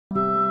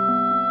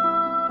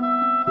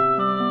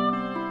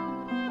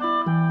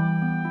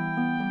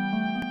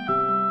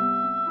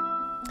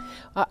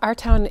Our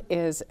Town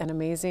is an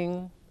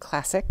amazing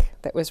classic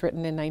that was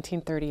written in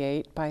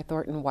 1938 by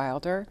Thornton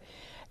Wilder,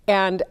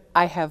 and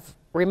I have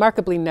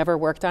remarkably never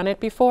worked on it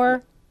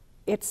before.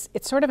 It's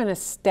sort of an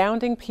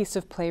astounding piece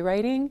of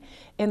playwriting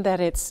in that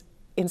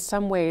in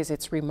some ways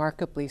it's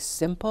remarkably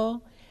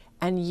simple,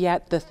 and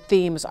yet the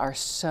themes are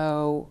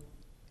so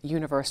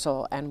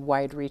universal and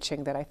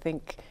wide-reaching that I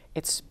think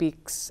it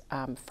speaks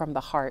from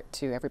the heart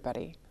to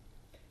everybody.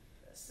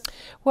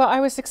 Well, I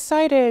was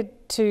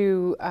excited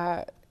to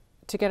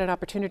get an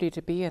opportunity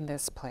to be in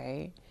this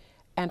play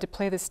and to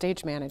play the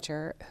stage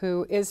manager,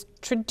 who is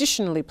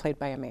traditionally played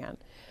by a man.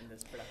 In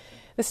this production.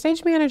 The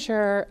stage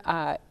manager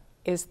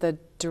is the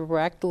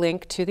direct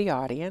link to the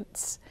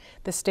audience.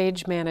 The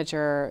stage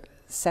manager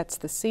sets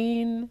the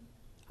scene,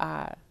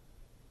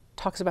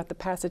 talks about the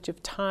passage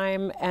of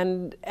time,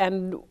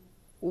 and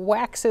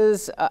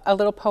waxes a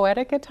little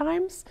poetic at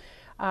times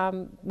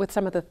with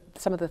some of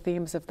the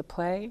themes of the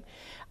play.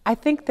 I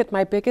think that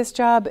my biggest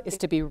job is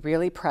to be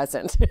really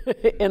present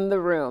in the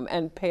room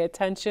and pay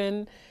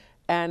attention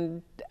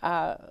and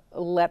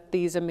let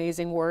these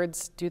amazing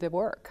words do the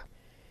work.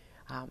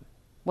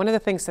 One of the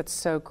things that's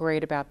so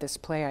great about this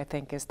play, I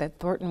think, is that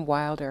Thornton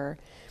Wilder,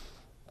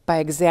 by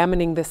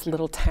examining this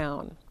little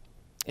town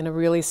in a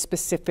really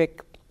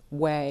specific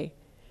way,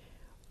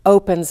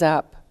 opens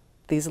up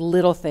these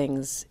little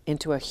things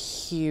into a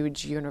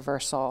huge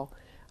universal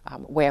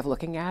way of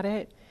looking at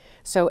it.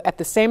 So at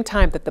the same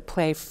time that the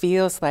play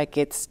feels like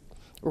it's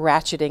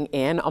ratcheting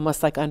in,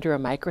 almost like under a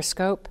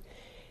microscope,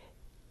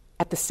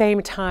 at the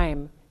same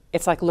time,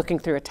 it's like looking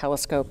through a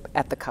telescope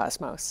at the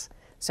cosmos.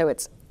 So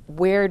it's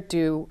where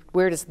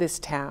does this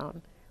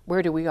town,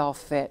 where do we all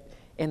fit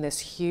in this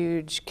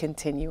huge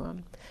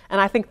continuum?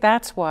 And I think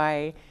that's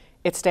why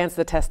it stands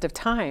the test of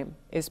time,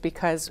 is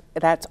because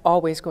that's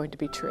always going to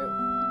be true.